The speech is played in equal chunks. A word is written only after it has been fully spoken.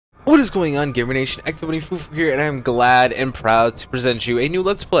What is going on, Gamer Nation? Activity Fufu here, and I am glad and proud to present you a new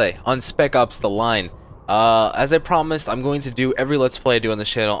Let's Play on Spec Ops: The Line. As I promised, I'm going to do every Let's Play I do on this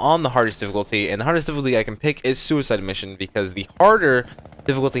channel on the hardest difficulty, and the hardest difficulty I can pick is Suicide Mission, because the harder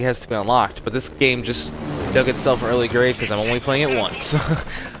difficulty has to be unlocked, but this game just dug itself an early grave because I'm only playing it once.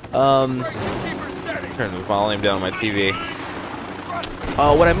 Turn the volume down on my TV.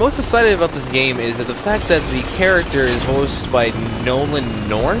 What I'm most excited about this game is that the fact that the character is voiced by Nolan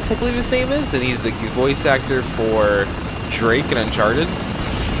North, I believe his name is, and he's the voice actor for Drake in Uncharted.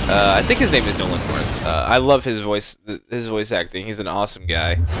 I think his name is Nolan North. I love his voice acting. He's an awesome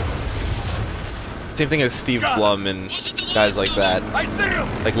guy. Same thing as Steve Blum and guys like that,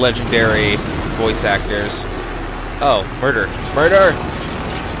 like legendary voice actors. Oh, murder! Murder!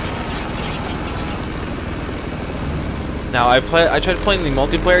 Now, I tried playing the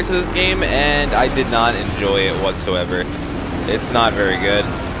multiplayer to this game, and I did not enjoy it whatsoever. It's not very good.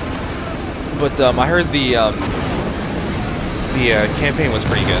 But I heard the campaign was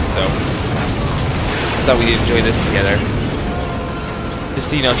pretty good, so I thought we'd enjoy this together. Just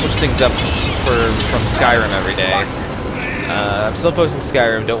to, you know, switch things up from Skyrim every day. I'm still posting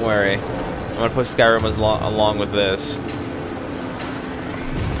Skyrim, don't worry. I'm gonna post Skyrim along with this.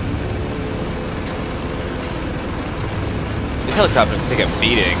 This helicopter can take a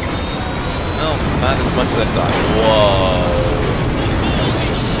beating. No, not as much as I thought.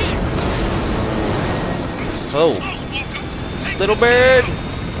 Whoa. Oh. Little bird!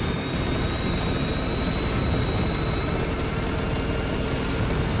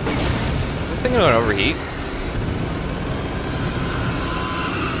 Is this thing gonna overheat?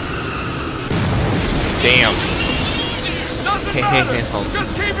 Damn. Doesn't matter.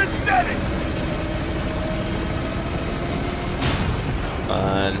 Just keep it steady.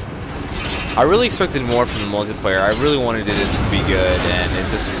 I really expected more from the multiplayer. I really wanted it to be good, and it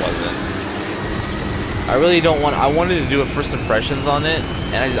just wasn't. I really don't want. I wanted to do a first impressions on it,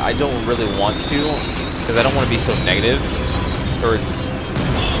 and I don't really want to, because I don't want to be so negative towards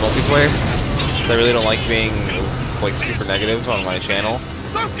multiplayer. I really don't like being like super negative on my channel.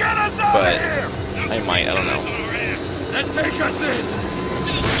 So get us out but of here. I might. I don't know. And take us in.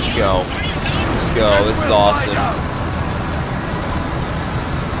 Let's go. Let's go. This is awesome.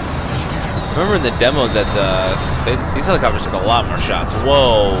 Remember in the demo that these helicopters took a lot more shots.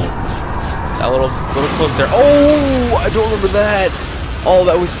 Whoa. That little close there. Oh, I don't remember that. Oh,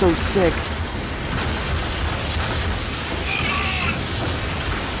 that was so sick.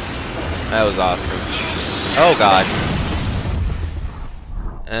 That was awesome. Oh god.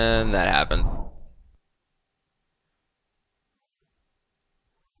 And that happened.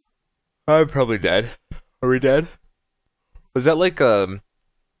 I'm probably dead. Are we dead? Was that like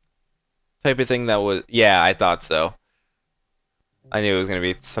type of thing that was... Yeah, I thought so. I knew it was going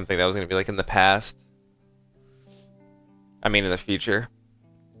to be something that was going to be like in the past. I mean in the future.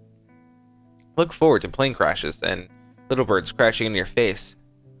 Look forward to plane crashes and little birds crashing in your face.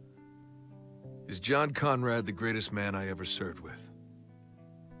 Is John Conrad the greatest man I ever served with?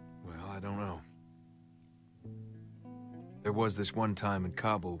 Well, I don't know. There was this one time in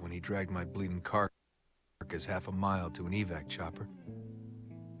Kabul when he dragged my bleeding carcass half a mile to an evac chopper.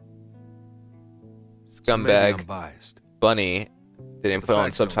 Scumbag. So I'm biased. Bunny didn't put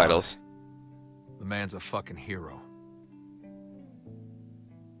on subtitles. The man's a fucking hero.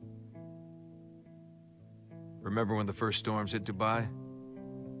 Remember when the first storms hit Dubai?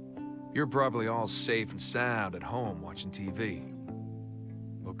 You're probably all safe and sound at home watching TV.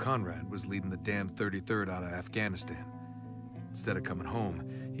 Well, Conrad was leading the damn 33rd out of Afghanistan. Instead of coming home,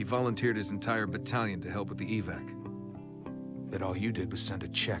 he volunteered his entire battalion to help with the evac. But all you did was send a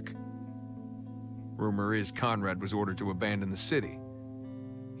check. Rumor is Conrad was ordered to abandon the city.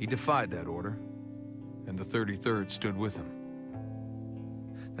 He defied that order, and the 33rd stood with him.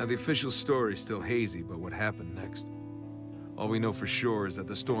 Now, the official story's still hazy about what happened next. All we know for sure is that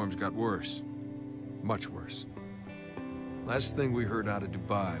the storms got worse. Much worse. Last thing we heard out of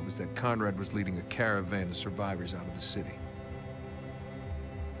Dubai was that Conrad was leading a caravan of survivors out of the city.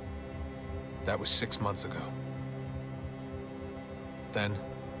 That was 6 months ago. Then,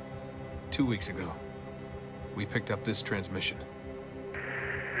 2 weeks ago, we picked up this transmission. This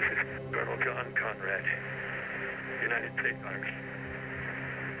is Colonel John Conrad, United States Army.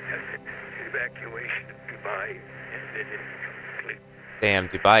 Evacuation of Dubai ended incomplete. Damn,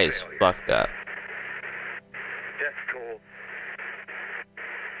 Dubai is fucked up. Death toll.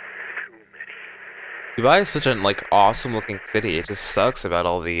 Too many. Dubai is such a like awesome looking city. It just sucks about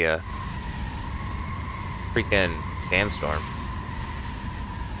all the freaking sandstorm.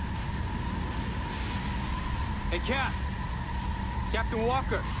 Hey, Cap! Captain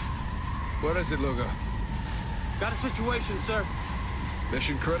Walker! What is it, Lugo? Got a situation, sir.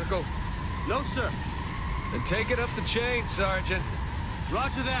 Mission critical? No, sir. Then take it up the chain, Sergeant.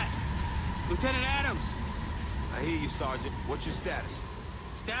 Roger that. Lieutenant Adams. I hear you, Sergeant. What's your status?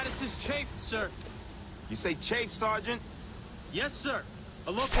 Status is chafed, sir. You say chafe, Sergeant? Yes, sir. A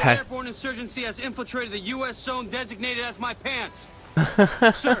local Stat- airborne insurgency has infiltrated the U.S. zone designated as my pants.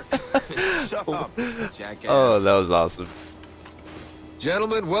 Sir. Shut up, jackass. Oh, that was awesome.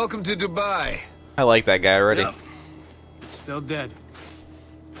 Gentlemen, welcome to Dubai. I like that guy already. Yep. It's still dead.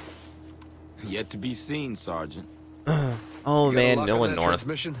 Yet to be seen, Sergeant. Oh You got a man, lock no on one that north.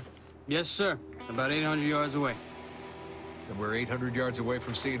 transmission? Yes, sir. About 800 yards away. And we're 800 yards away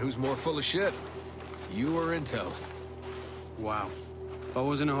from seeing who's more full of shit. You or Intel? Wow. If I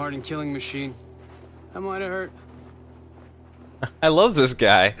wasn't a hardened killing machine, I might have hurt. I love this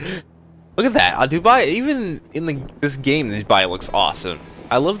guy. Look at that. Dubai, even in this game, Dubai looks awesome.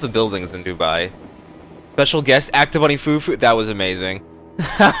 I love the buildings in Dubai. Special guest, Active Bunny Fufu. That was amazing.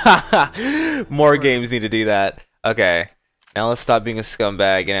 More games need to do that. Okay. Now let's stop being a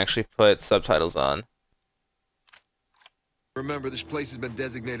scumbag and actually put subtitles on. Remember, this place has been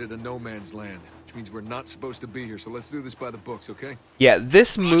designated a no man's land, which means we're not supposed to be here, so let's do this by the books, okay? Yeah,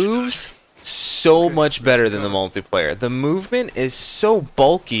 this moves so much better than the multiplayer. The movement is so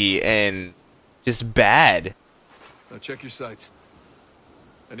bulky and just bad Now check your sights.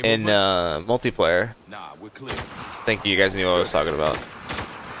 Any in movement? multiplayer. Nah, we're clear. Thank you, you guys knew what I was talking about.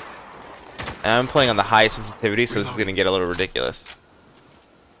 And I'm playing on the high sensitivity, so this is gonna get a little ridiculous.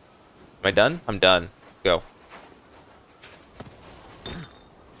 Am I done? I'm done. Go.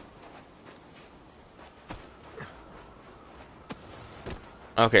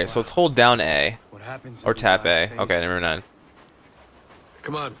 Okay, so let's hold down A. What happens Or if we tap die A. stays? Okay, never mind.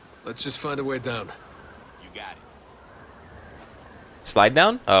 Come on, let's just find a way down. You got it. Slide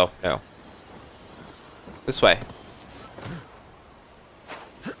down? Oh, no. This way.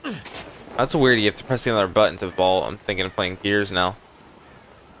 That's weird, you have to press the other button to vault. I'm thinking of playing Gears now.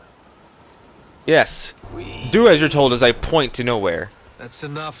 Yes. Do as you're told as I point to nowhere. That's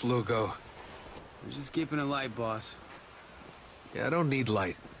enough, Lugo. We're just keeping it light, boss. Yeah, I don't need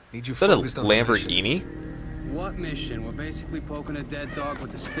light. Need you Is that a focused on the mission. Lamborghini? What mission? We're basically poking a dead dog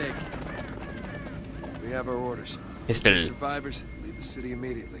with a stick. We have our orders. Pistol. Survivors, leave the city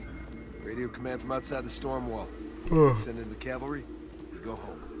immediately. Radio command from outside the storm wall. Send in the cavalry. We go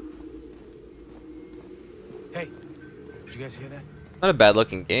home. Hey, did you guys hear that? Not a bad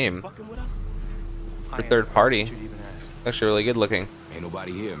looking game. Fucking with us? For third party. Should even ask. Actually really good looking. Ain't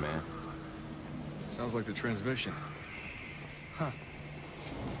nobody here, man. Sounds like the transmission.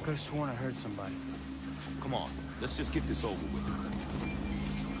 Could have sworn I heard somebody. Come on, let's just get this over with.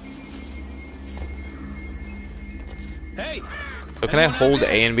 Hey! So can I Anyone out hold there?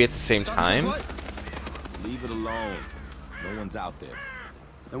 A and B at the same time? Leave it alone. No one's out there.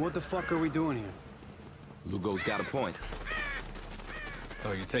 Then what the fuck are we doing here? Lugo's got a point.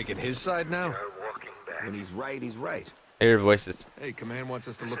 Oh, you're taking his side now? Walking back. When he's right, he's right. I hear voices. Hey, command wants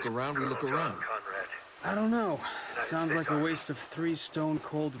us to look around, we look around. Conrad. I don't know. Sounds like a waste of 3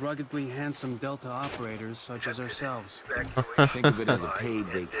 stone-cold, ruggedly handsome Delta operators such as ourselves. Think of it as a paid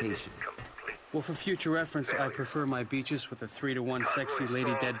vacation. Well, for future reference, I prefer my beaches with a 3-to-1 sexy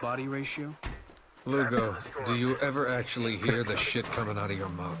lady dead body ratio. Lugo, do you ever actually hear the shit coming out of your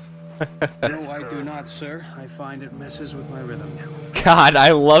mouth? No, I do not, sir. I find it messes with my rhythm. God,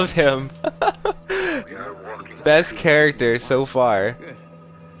 I love him. Best character so far. Good.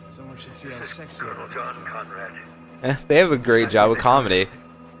 Someone should see how sexy I Hold look. on, Conrad. They have a great job with comedy.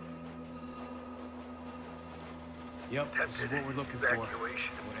 Yep, this is what we're looking for. Evacuation.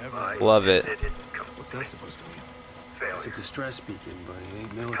 Whatever. Love it. What's that supposed to mean? It's a distress beacon, but it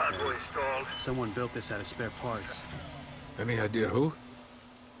ain't military. Convoy stalled. Someone built this out of spare parts. Any idea who?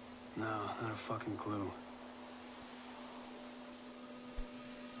 No, not a fucking clue.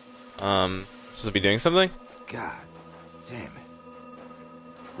 Supposed to be doing something? God damn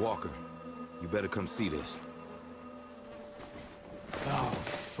it. Walker, you better come see this. Oh,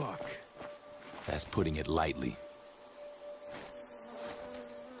 fuck. That's putting it lightly.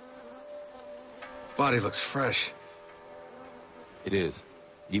 Body looks fresh. It is.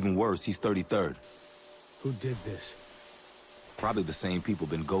 Even worse, he's 33rd. Who did this? Probably the same people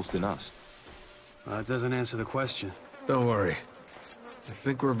been ghosting us. It doesn't answer the question. Don't worry. I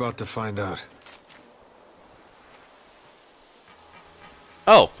think we're about to find out.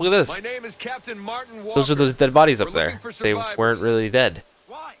 Oh, look at My this. name is Captain Martin Walker. Those are those dead bodies up We're there. looking for They survivors. weren't really dead.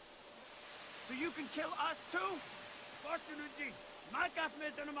 Why? So you can kill us too? Fortunately, my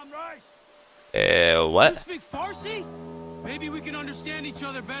government and I'm right. You What? speak Farsi? Maybe we can understand each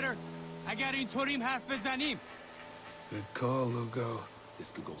other better. اگر اینطوریم حرف بزنیم. Good call, Lugo.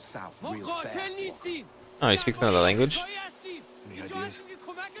 This could go south ما real قاتل fast. نیستیم. Oh, he speaks another language? Any ideas?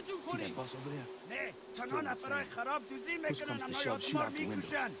 See that bus over there? نه تنها نفرای خراب دوزی Push میکنن comes to اما shove, shoot یادمار out the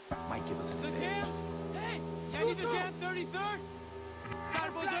windows. میکشن. Might give us an The advantage. damned? Hey, یعنی the damned 33rd?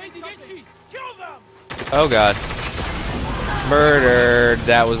 سربازای دیگه چی؟ Kill them! Oh god. Murdered.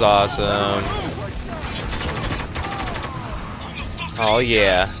 That was awesome. Oh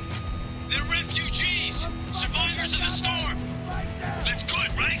yeah. They're refugees, survivors of the storm. That's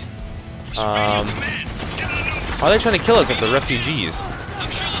good, right? Um, Command, get on the news. Why are they trying to kill us if they're refugees?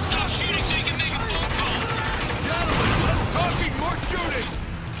 I'm sure they'll stop shooting so you can make a phone call. Gentlemen, less talking, more shooting!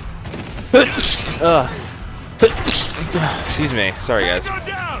 Excuse me. Sorry, guys. Go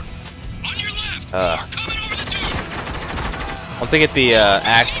down! On your left, Uh. more coming over the dune. Once I get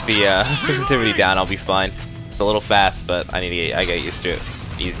the sensitivity down, I'll be fine. It's a little fast, but I get used to it.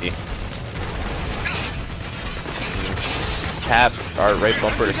 Easy. Tap our right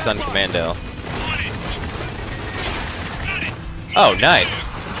bumper to stun commando. On it. Got it. Oh, nice.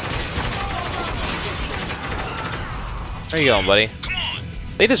 Where you going, buddy? Come on.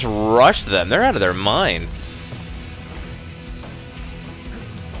 They just rushed them. They're out of their mind.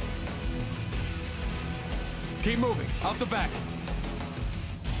 Keep moving, out the back.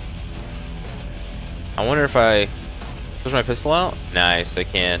 I wonder if I switch my pistol out? Nice, I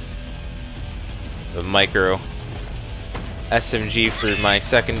can. The micro SMG for my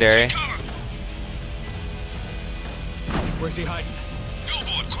secondary. Cover. Where's he hiding?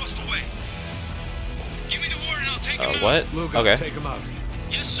 Billboard, cross the way. Give me the word and I'll take him out. What? Lugo, Okay. take him out.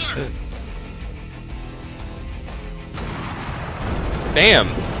 Yes, sir. Damn.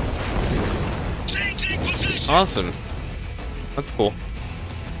 Take position. Awesome. That's cool.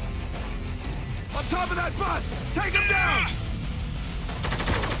 On top of that bus! Take him down!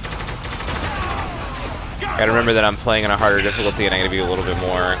 Gotta remember that I'm playing on a harder difficulty and I gotta be a little bit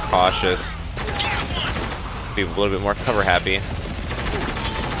more cautious. Be a little bit more cover happy.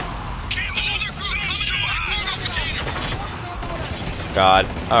 Cam, another group comes to a cargo container. God.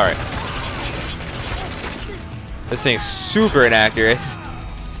 Alright. This thing's super inaccurate.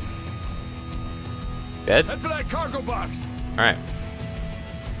 Dead? Head for that cargo box! Alright.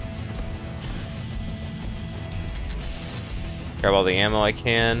 Grab all the ammo I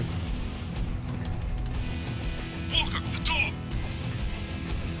can. Walker, the door.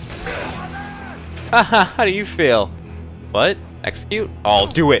 Haha, how do you feel? What? Execute? Oh,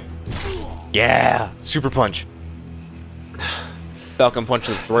 do it! Yeah! Super punch. Falcon punch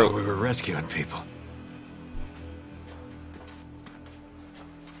to the Thought throat. we were rescuing people.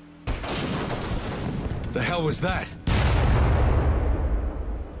 The hell was that?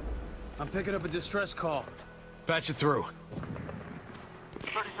 I'm picking up a distress call. Patch it through.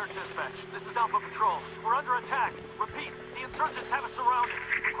 33rd Dispatch, this is Alpha Patrol. We're under attack. Repeat, the insurgents have us surrounded.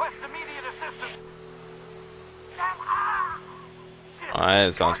 Request immediate assistance. Shit. Oh, that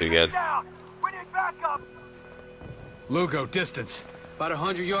doesn't sound too good. Down. We need backup. Lugo, distance. About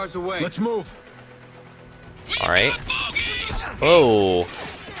 100 yards away. Let's move. Alright. Bogeys. Whoa!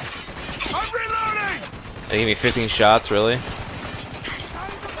 I'm reloading! They gave me 15 shots, really?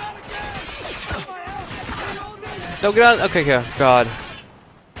 No, get on! Okay, okay, God.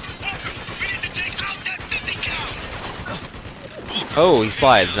 Walker, we need to take out that 50 cal. Oh, he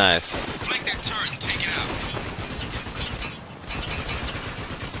slides, nice. Flank that turret and take it out.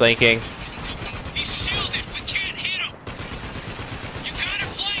 Flanking. He's shielded. We can't hit him. You gotta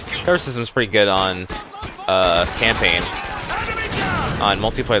flank him. Cover system's pretty good on campaign. On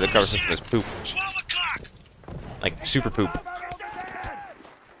multiplayer, the cover system is poop. 12 o'clock. Like, super poop.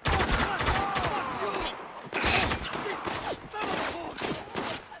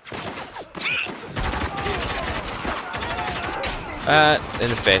 In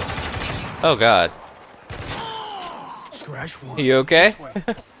the face. Oh god. Scratch one. You okay?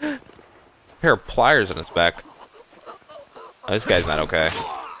 Pair of pliers on his back. Oh, this guy's not okay.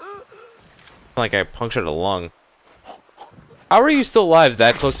 Like I punctured a lung. How are you still alive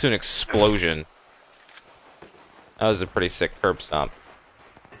that close to an explosion? That was a pretty sick curb stomp.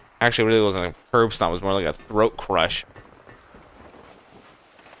 Actually, it really wasn't a curb stomp. It was more like a throat crush.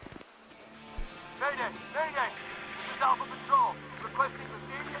 Mayday, Mayday. This is Alpha Patrol. Requesting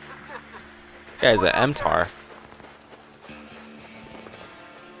immediate assistance. Guy's an MTAR.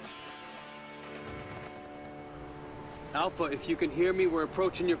 Alpha, if you can hear me, we're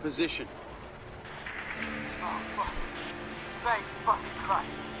approaching your position. Oh, fuck. Thank fucking Christ.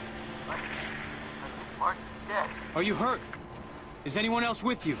 I think Markson's dead. Are you hurt? Is anyone else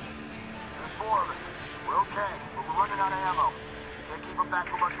with you? There's 4 of us. We're okay, but we're running out of ammo. Can't keep them back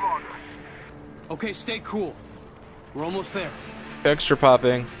for much longer. Okay, stay cool. We're almost there. Extra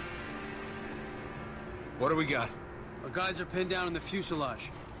popping. What do we got? Our guys are pinned down in the fuselage.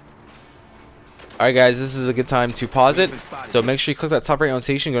 Alright guys, this is a good time to pause it. So make sure you click that top right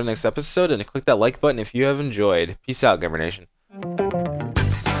notation, go to the next episode, and click that like button if you have enjoyed. Peace out, Gamer Nation.